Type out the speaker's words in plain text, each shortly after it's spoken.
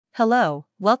Hello,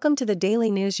 welcome to the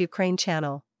Daily News Ukraine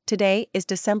channel. Today is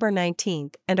December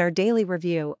 19th and our daily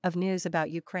review of news about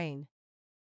Ukraine.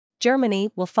 Germany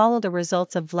will follow the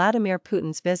results of Vladimir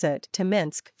Putin's visit to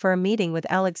Minsk for a meeting with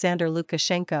Alexander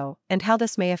Lukashenko and how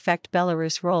this may affect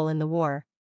Belarus' role in the war.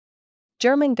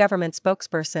 German government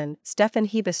spokesperson Stefan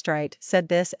Hebestreit said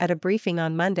this at a briefing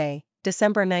on Monday,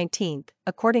 December 19th,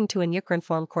 according to an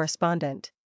Ukrinform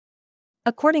correspondent.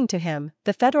 According to him,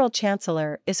 the federal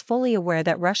chancellor is fully aware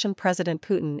that Russian President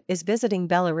Putin is visiting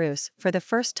Belarus for the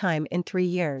first time in 3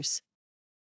 years.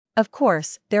 Of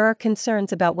course, there are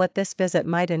concerns about what this visit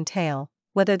might entail,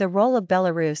 whether the role of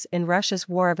Belarus in Russia's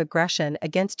war of aggression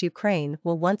against Ukraine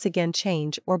will once again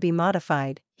change or be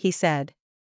modified, he said.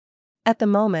 At the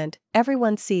moment,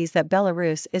 everyone sees that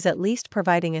Belarus is at least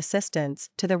providing assistance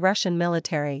to the Russian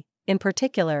military, in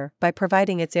particular by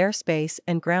providing its airspace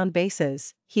and ground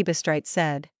bases, Hebestreit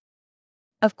said.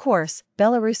 Of course,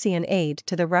 Belarusian aid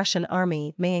to the Russian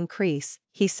army may increase,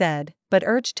 he said, but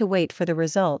urged to wait for the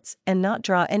results and not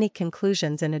draw any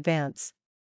conclusions in advance.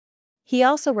 He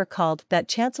also recalled that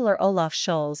Chancellor Olaf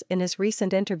Scholz in his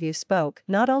recent interview spoke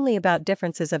not only about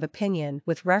differences of opinion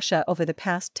with Russia over the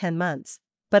past 10 months,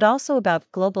 but also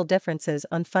about global differences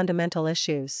on fundamental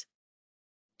issues.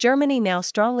 Germany now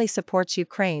strongly supports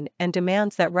Ukraine and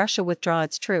demands that Russia withdraw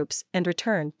its troops and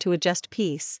return to a just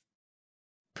peace.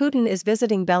 Putin is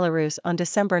visiting Belarus on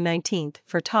December 19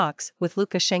 for talks with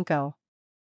Lukashenko.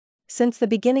 Since the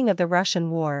beginning of the Russian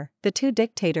war, the two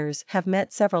dictators have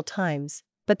met several times,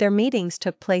 but their meetings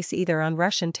took place either on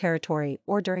Russian territory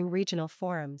or during regional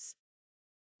forums.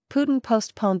 Putin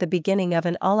postponed the beginning of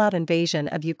an all-out invasion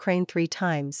of Ukraine 3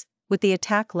 times, with the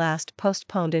attack last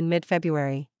postponed in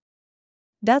mid-February.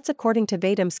 That's according to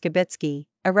Vadim Skibitsky,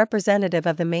 a representative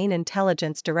of the main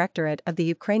intelligence directorate of the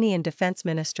Ukrainian Defense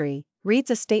Ministry, reads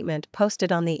a statement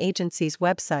posted on the agency's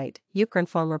website,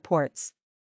 Ukrinform reports.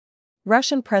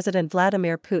 Russian President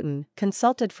Vladimir Putin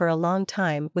consulted for a long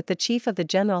time with the chief of the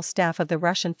General Staff of the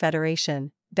Russian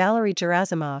Federation, Valery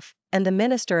Gerasimov, and the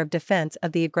Minister of Defense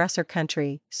of the aggressor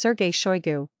country, Sergei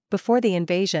Shoigu, before the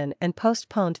invasion and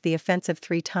postponed the offensive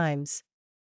 3 times.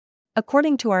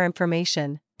 According to our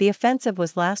information, the offensive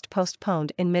was last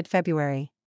postponed in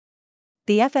mid-February.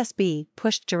 The FSB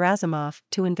pushed Gerasimov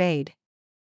to invade.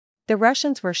 The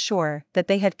Russians were sure that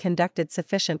they had conducted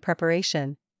sufficient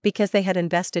preparation, because they had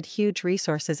invested huge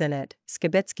resources in it,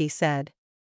 Skibitsky said.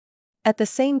 At the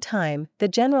same time, the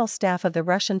General Staff of the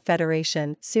Russian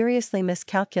Federation seriously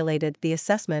miscalculated the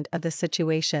assessment of the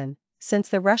situation, since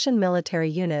the Russian military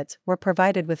units were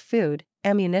provided with food,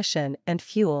 ammunition, and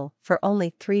fuel for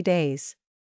only 3 days.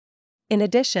 In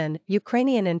addition,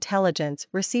 Ukrainian intelligence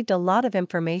received a lot of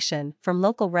information from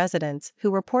local residents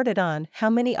who reported on how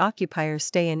many occupiers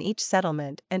stay in each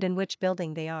settlement and in which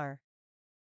building they are.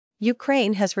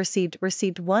 Ukraine has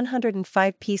received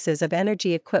 105 pieces of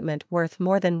energy equipment worth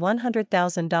more than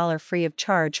 $100,000 free of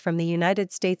charge from the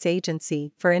United States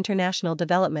Agency for International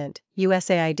Development,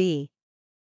 USAID.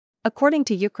 According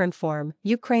to Ukrinform,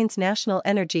 Ukraine's national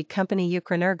energy company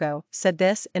Ukrenergo said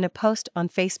this in a post on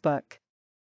Facebook.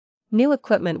 New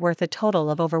equipment worth a total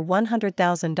of over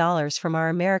 $100,000 from our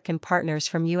American partners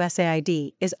from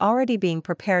USAID is already being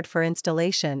prepared for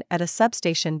installation at a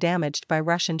substation damaged by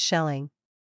Russian shelling.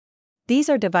 These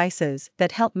are devices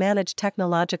that help manage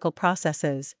technological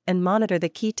processes and monitor the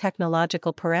key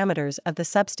technological parameters of the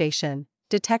substation,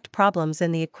 detect problems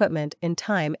in the equipment in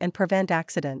time and prevent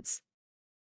accidents.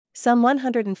 Some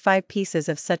 105 pieces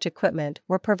of such equipment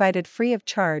were provided free of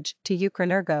charge to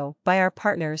Ukrenergo by our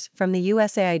partners from the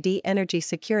USAID Energy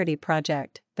Security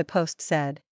Project, the Post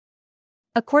said.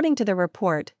 According to the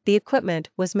report, the equipment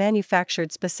was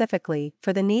manufactured specifically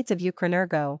for the needs of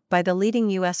Ukrenergo by the leading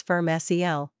U.S. firm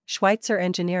SEL, Schweitzer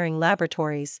Engineering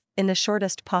Laboratories, in the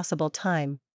shortest possible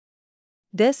time.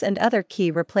 This and other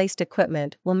key replaced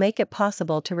equipment will make it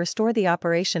possible to restore the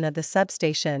operation of the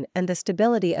substation and the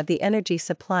stability of the energy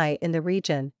supply in the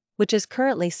region, which is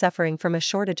currently suffering from a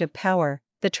shortage of power,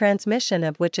 the transmission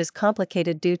of which is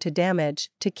complicated due to damage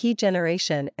to key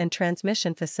generation and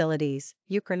transmission facilities,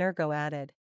 Ukrenergo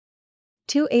added.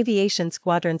 2 aviation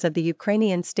squadrons of the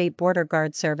Ukrainian State Border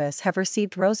Guard Service have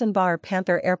received Rosenbauer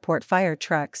Panther airport fire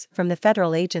trucks from the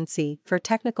Federal Agency for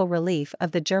Technical Relief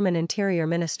of the German Interior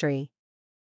Ministry.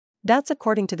 That's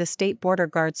according to the State Border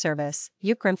Guard Service,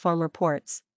 Ukrinform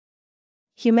reports.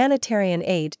 Humanitarian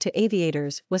aid to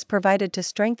aviators was provided to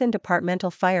strengthen departmental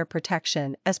fire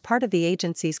protection as part of the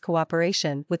agency's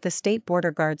cooperation with the State Border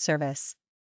Guard Service.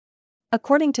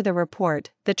 According to the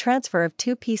report, the transfer of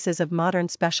 2 pieces of modern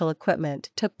special equipment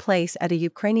took place at a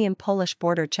Ukrainian-Polish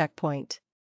border checkpoint.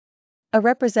 A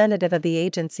representative of the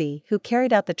agency who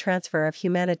carried out the transfer of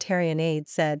humanitarian aid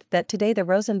said that today the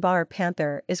Rosenbauer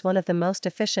Panther is one of the most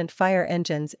efficient fire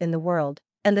engines in the world,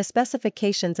 and the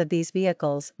specifications of these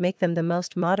vehicles make them the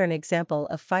most modern example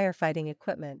of firefighting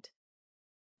equipment.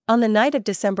 On the night of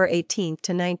December 18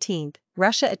 to 19,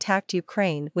 Russia attacked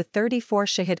Ukraine with 34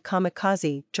 Shahed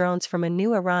Kamikaze drones from a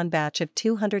new Iran batch of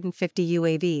 250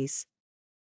 UAVs.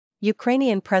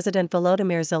 Ukrainian President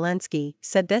Volodymyr Zelensky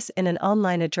said this in an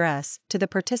online address to the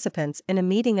participants in a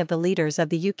meeting of the leaders of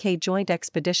the UK Joint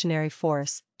Expeditionary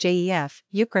Force, JEF,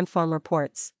 Ukrinform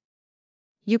reports.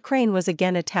 Ukraine was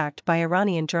again attacked by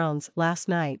Iranian drones last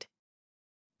night.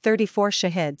 34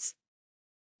 Shaheds.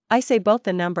 I say both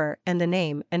the number and the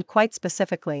name, and quite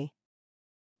specifically.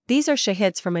 These are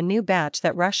Shaheds from a new batch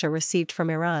that Russia received from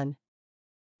Iran.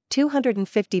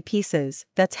 250 pieces,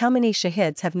 that's how many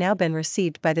Shaheds have now been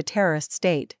received by the terrorist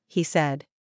state, he said.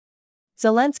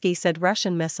 Zelensky said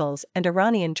Russian missiles and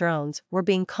Iranian drones were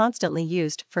being constantly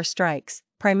used for strikes,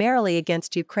 primarily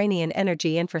against Ukrainian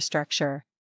energy infrastructure.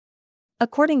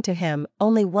 According to him,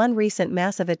 only one recent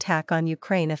massive attack on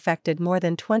Ukraine affected more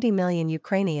than 20 million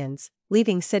Ukrainians,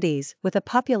 leaving cities with a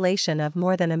population of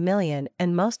more than 1 million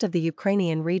and most of the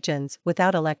Ukrainian regions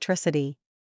without electricity.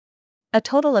 A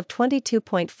total of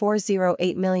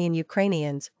 22.408 million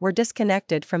Ukrainians were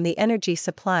disconnected from the energy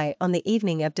supply on the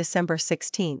evening of December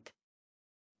 16.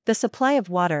 The supply of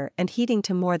water and heating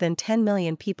to more than 10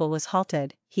 million people was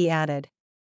halted, he added.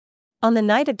 On the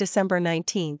night of December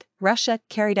 19, Russia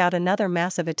carried out another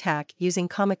massive attack using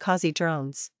kamikaze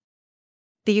drones.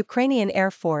 The Ukrainian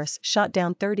Air Force shot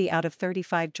down 30 out of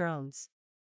 35 drones.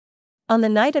 On the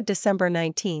night of December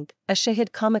 19, a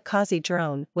Shahed kamikaze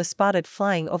drone was spotted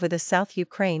flying over the South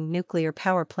Ukraine nuclear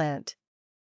power plant.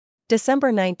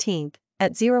 December 19,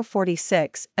 at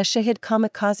 0:46, a Shahed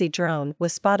kamikaze drone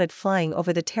was spotted flying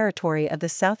over the territory of the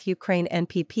South Ukraine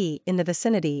NPP in the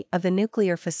vicinity of the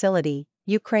nuclear facility,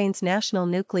 Ukraine's national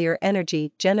nuclear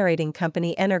energy generating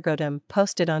company Energoatom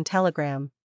posted on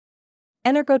Telegram.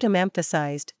 Energoatom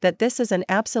emphasized that this is an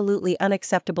absolutely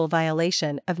unacceptable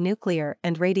violation of nuclear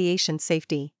and radiation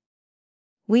safety.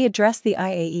 We address the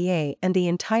IAEA and the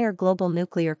entire global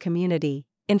nuclear community,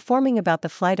 informing about the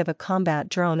flight of a combat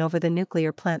drone over the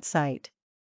nuclear plant site.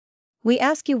 We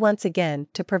ask you once again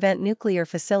to prevent nuclear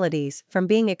facilities from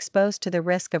being exposed to the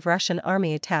risk of Russian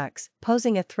army attacks,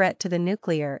 posing a threat to the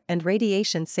nuclear and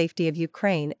radiation safety of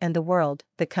Ukraine and the world,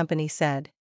 the company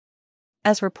said.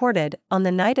 As reported, on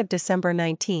the night of December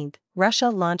 19, Russia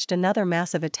launched another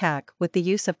massive attack with the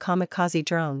use of kamikaze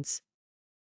drones.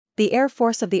 The Air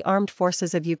Force of the Armed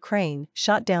Forces of Ukraine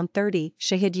shot down 30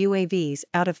 Shahed UAVs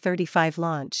out of 35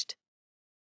 launched.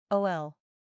 Over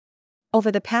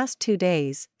the past 2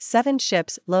 days, 7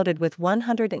 ships loaded with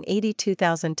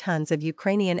 182,000 tons of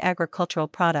Ukrainian agricultural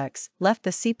products left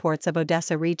the seaports of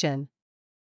Odesa region.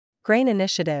 Grain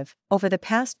Initiative. Over the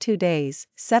past 2 days,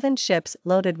 7 ships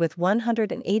loaded with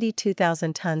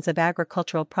 182,000 tons of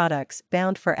agricultural products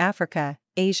bound for Africa,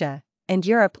 Asia, and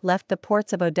Europe left the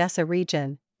ports of Odesa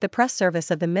region, the press service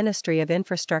of the Ministry of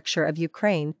Infrastructure of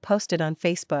Ukraine posted on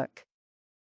Facebook.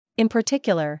 In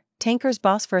particular, tankers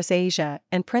Bosphorus Asia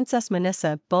and Princess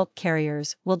Manisa bulk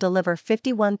carriers will deliver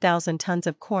 51,000 tons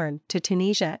of corn to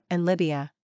Tunisia and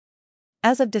Libya.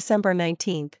 As of December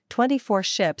 19, 24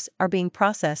 ships are being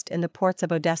processed in the ports of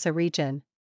Odesa region.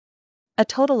 A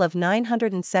total of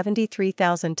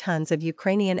 973,000 tons of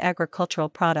Ukrainian agricultural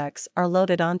products are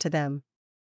loaded onto them.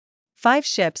 5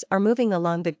 ships are moving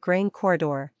along the grain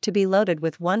corridor to be loaded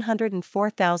with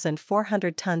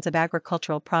 104,400 tons of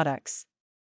agricultural products.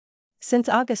 Since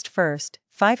August 1,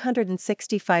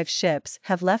 565 ships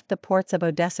have left the ports of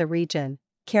Odesa region,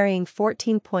 carrying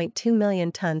 14.2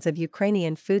 million tons of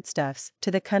Ukrainian foodstuffs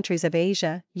to the countries of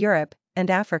Asia, Europe,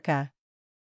 and Africa.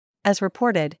 As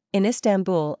reported, in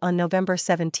Istanbul on November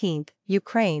 17,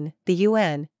 Ukraine, the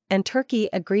UN, and Turkey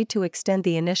agreed to extend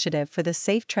the initiative for the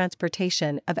safe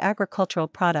transportation of agricultural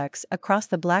products across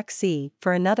the Black Sea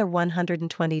for another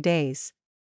 120 days.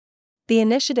 The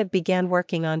initiative began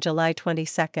working on July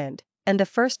 22, and the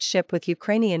first ship with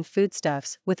Ukrainian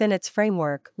foodstuffs within its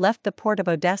framework left the port of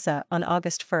Odesa on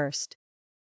August 1.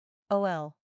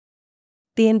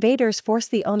 The invaders forced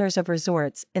the owners of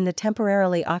resorts in the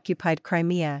temporarily occupied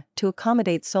Crimea to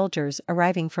accommodate soldiers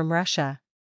arriving from Russia.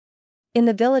 In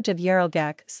the village of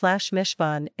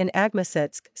Yerelgak/Mishvan in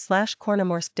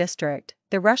Agmasitsk/Kornomorsk district,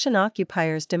 the Russian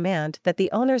occupiers demand that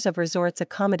the owners of resorts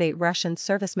accommodate Russian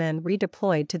servicemen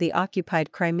redeployed to the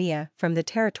occupied Crimea from the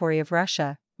territory of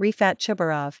Russia, Rifat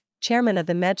Chubarov, chairman of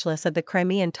the Mejlis of the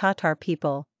Crimean Tatar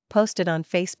people, posted on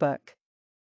Facebook.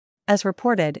 As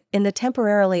reported, in the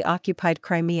temporarily occupied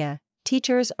Crimea,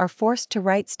 Teachers are forced to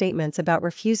write statements about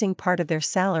refusing part of their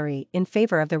salary in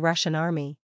favor of the Russian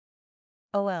army.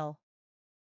 OL.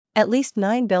 At least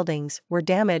 9 buildings were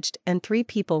damaged and 3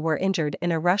 people were injured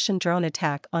in a Russian drone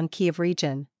attack on Kyiv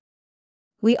region.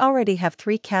 We already have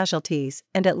 3 casualties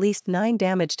and at least 9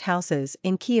 damaged houses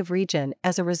in Kyiv region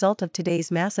as a result of today's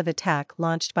massive attack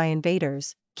launched by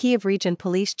invaders, Kyiv region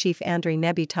police chief Andriy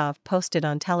Nebitov posted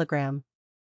on Telegram.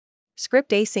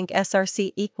 Script async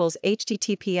src equals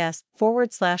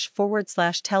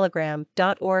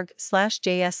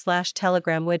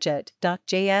https://telegram.org/js/telegram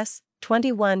widget.js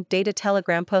 21 data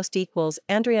telegram post equals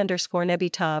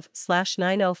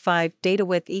Andriy_Nebitov/905 data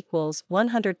width equals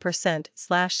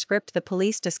 100% script. The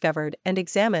police discovered and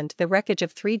examined the wreckage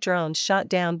of 3 drones shot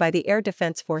down by the air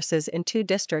defense forces in 2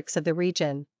 districts of the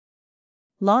region.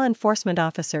 Law enforcement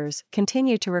officers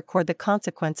continue to record the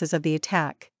consequences of the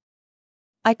attack.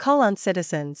 I call on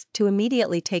citizens to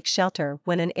immediately take shelter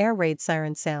when an air raid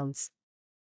siren sounds.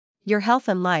 Your health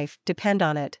and life depend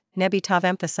on it, Nebitov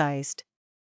emphasized.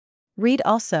 Read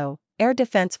also, Air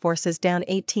Defense Forces down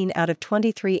 18 out of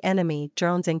 23 enemy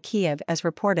drones in Kyiv as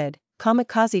reported.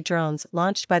 Kamikaze drones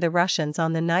launched by the Russians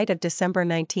on the night of December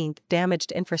 19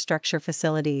 damaged infrastructure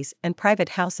facilities and private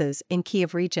houses in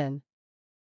Kyiv region.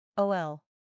 OL.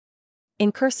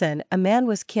 In Kherson, a man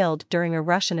was killed during a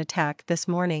Russian attack this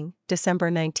morning, December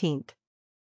 19.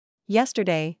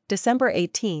 Yesterday, December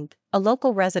 18, a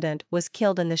local resident was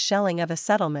killed in the shelling of a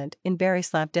settlement in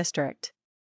Berislav district.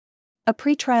 A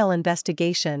pre-trial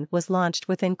investigation was launched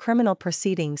within criminal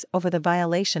proceedings over the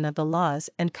violation of the laws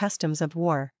and customs of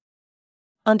war.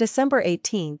 On December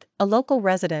 18, a local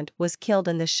resident was killed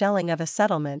in the shelling of a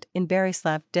settlement in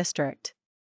Berislav district.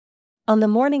 On the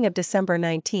morning of December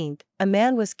 19, a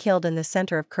man was killed in the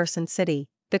center of Kherson city,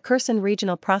 the Kherson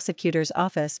Regional Prosecutor's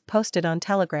Office posted on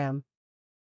Telegram.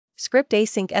 Script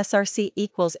async src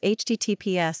equals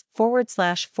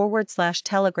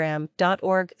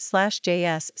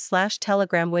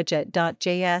https://telegram.org/js/telegram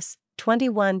widget.js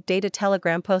 21 data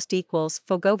telegram post equals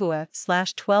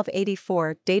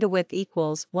fogovua/1284 data width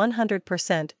equals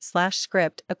 100%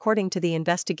 script. According to the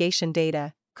investigation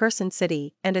data, Kherson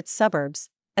city and its suburbs,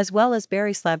 as well as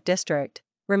Berislav district,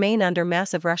 remain under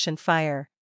massive Russian fire.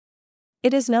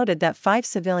 It is noted that 5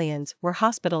 civilians were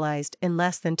hospitalized in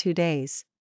less than 2 days.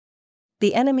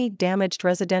 The enemy damaged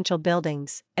residential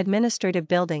buildings, administrative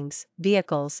buildings,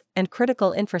 vehicles, and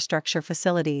critical infrastructure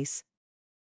facilities.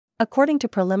 According to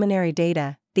preliminary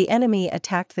data, the enemy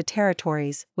attacked the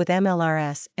territories with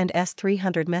MLRS and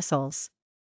S-300 missiles.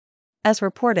 As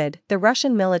reported, the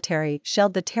Russian military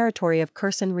shelled the territory of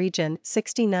Kherson region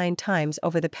 69 times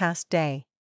over the past day.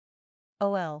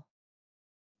 OL.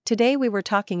 Today we were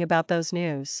talking about those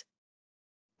news.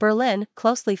 Berlin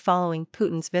closely following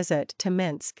Putin's visit to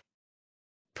Minsk.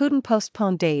 Putin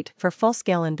postponed date for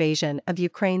full-scale invasion of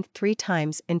Ukraine 3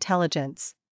 times.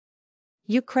 Intelligence.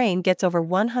 Ukraine gets over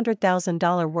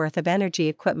 $100,000 worth of energy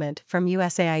equipment from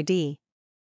USAID.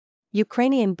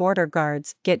 Ukrainian border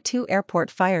guards get 2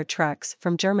 airport fire trucks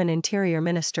from German Interior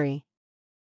Ministry.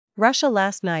 Russia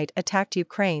last night attacked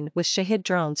Ukraine with Shahed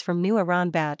drones from new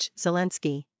Iran batch.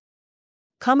 Zelensky.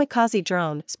 Kamikaze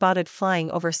drone spotted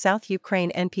flying over South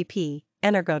Ukraine NPP,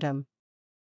 Energoatom.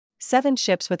 7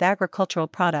 ships with agricultural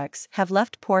products have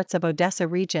left ports of Odesa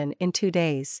region in 2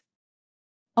 days.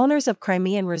 Owners of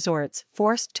Crimean resorts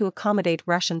forced to accommodate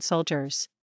Russian soldiers.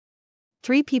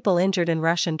 3 people injured in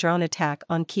Russian drone attack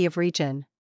on Kyiv region.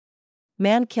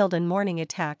 Man killed in morning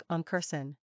attack on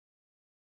Kherson.